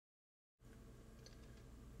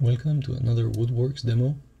Welcome to another Wudworx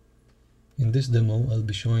demo. In this demo I'll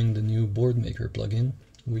be showing the new Board Maker plugin,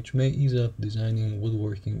 which may ease up designing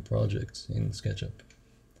woodworking projects in SketchUp.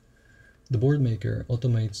 The Board Maker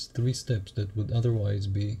automates 3 steps that would otherwise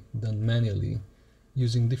be done manually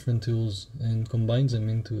using different tools and combines them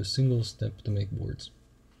into a single step to make boards.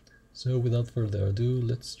 So without further ado,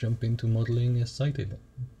 let's jump into modeling a side table.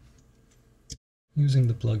 Using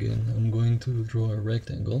the plugin, I'm going to draw a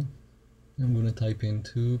rectangle. I'm going to type in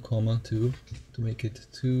 2, 2 to make it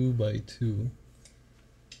 2 by 2.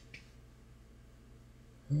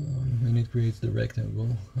 And it creates the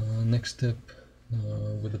rectangle. Next step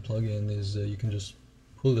with the plugin is you can just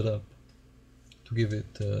pull it up to give it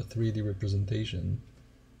a 3D representation.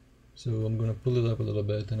 So I'm going to pull it up a little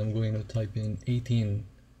bit and I'm going to type in 18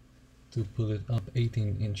 to pull it up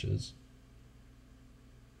 18 inches.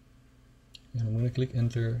 And I'm going to click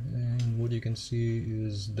enter, and what you can see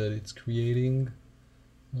is that it's creating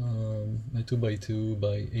a 2 by 2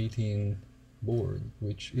 by 18 board,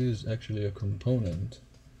 which is actually a component.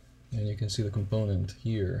 And you can see the component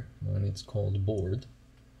here, and it's called board.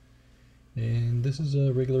 And this is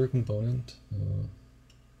a regular component,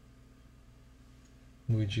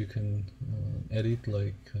 which you can edit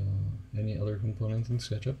like any other component in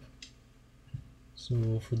SketchUp.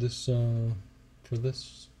 So for this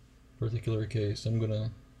particular case, I'm gonna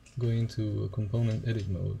go into a component edit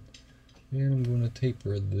mode, and I'm gonna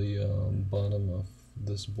taper the bottom of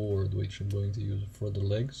this board, which I'm going to use for the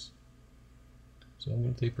legs. So I'm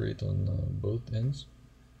gonna taper it on both ends.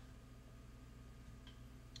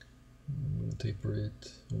 I'm gonna taper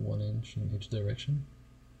it 1 inch in each direction.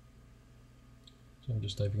 So I'm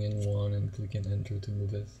just typing in 1 and clicking enter to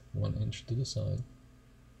move it 1 inch to the side.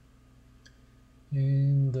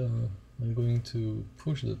 And I'm going to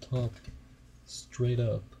push the top straight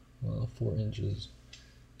up 4 inches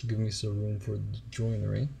to give me some room for the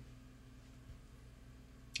joinery.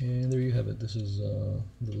 And there you have it. This is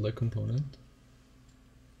the leg component.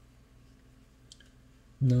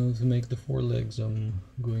 Now to make the 4 legs, I'm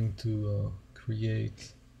going to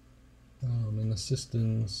create an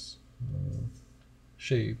assistance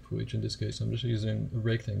shape, which in this case I'm just using a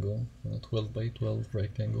rectangle, a 12 by 12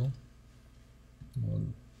 rectangle.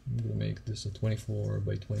 I'm going to make this a 24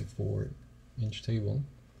 by 24 inch table,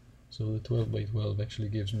 so the 12 by 12 actually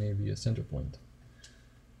gives me the center point.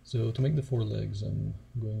 So to make the 4 legs, I'm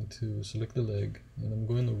going to select the leg and I'm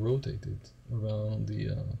going to rotate it around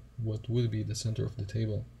the what would be the center of the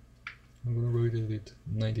table. I'm going to rotate it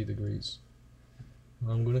 90 degrees.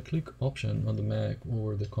 I'm going to click Option on the Mac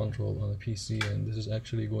or the Control on a PC, and this is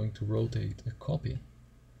actually going to rotate a copy.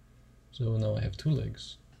 So now I have 2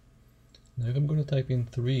 legs. Now if I'm going to type in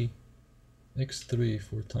 3x3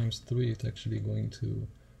 for times 3, it's actually going to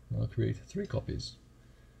create 3 copies.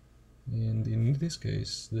 And in this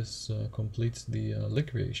case, this completes the leg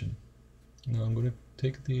creation. Now I'm going to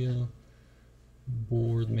take the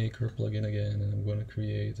Board Maker plugin again, and I'm going to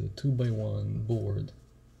create a 2 by 1 board,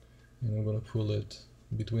 and I'm going to pull it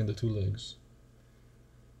between the 2 legs.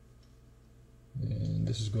 And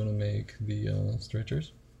this is going to make the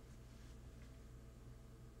stretchers,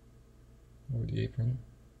 or the apron.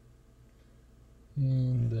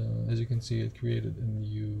 And as you can see, it created a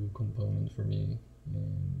new component for me,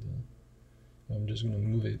 and I'm just going to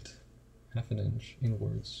move it ½ inch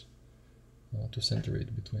inwards to center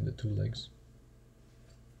it between the 2 legs.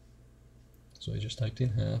 So I just typed in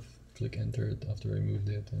half, click enter after I moved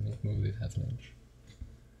it, and it moved it ½ inch.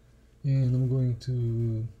 And I'm going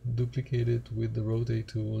to duplicate it with the rotate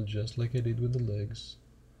tool, just like I did with the legs,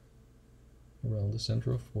 around the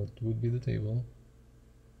center of what would be the table.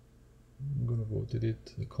 I'm going to rotate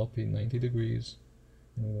it, copy 90 degrees,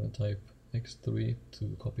 and I'm going to type x3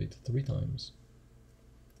 to copy it 3 times.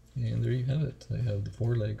 And there you have it. I have the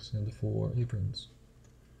 4 legs and the 4 aprons.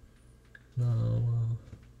 Now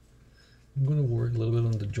I'm going to work a little bit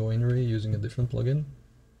on the joinery using a different plugin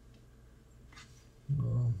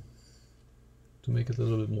to make it a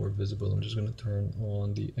little bit more visible. I'm just going to turn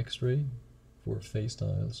on the X-ray for face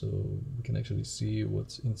tile, so we can actually see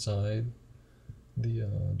what's inside the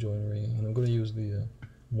joinery. And I'm going to use the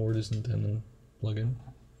mortise and tenon plugin.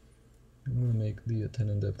 I'm going to make the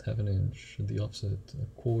tenon depth ½ inch, the offset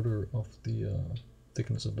 1/4 of the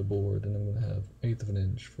thickness of the board, and I'm going to have 1/8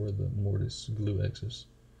 inch for the mortise glue axis.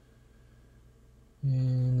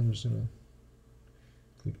 And I'm just going to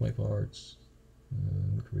click my parts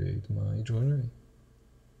and create my joinery.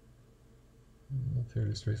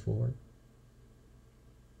 Fairly straightforward.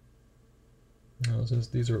 Now, since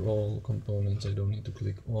these are all components, I don't need to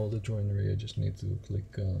click all the joinery, I just need to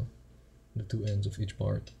click the 2 ends of each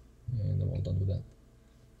part, and I'm all done with that.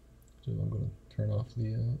 So I'm going to turn off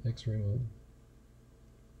the X-ray mode.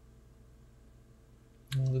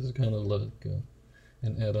 Well, this is kind of like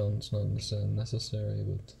an add-on. It's not necessary,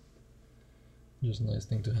 but just a nice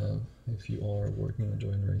thing to have if you are working on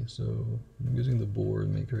joinery. So I'm using the board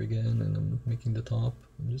maker again, and I'm making the top.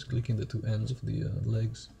 I'm just clicking the two ends of the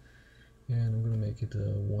legs, and I'm going to make it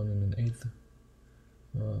 1 1/8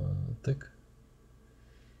 thick,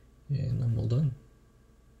 and I'm all done.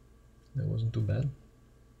 That wasn't too bad.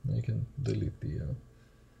 Now you can delete the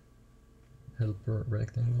helper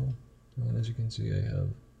rectangle, and as you can see I have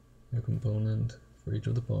a component for each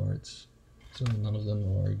of the parts, so none of them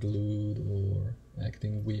are glued or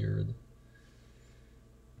acting weird.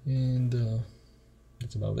 And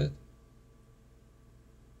that's about it.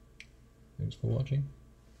 Thanks for watching.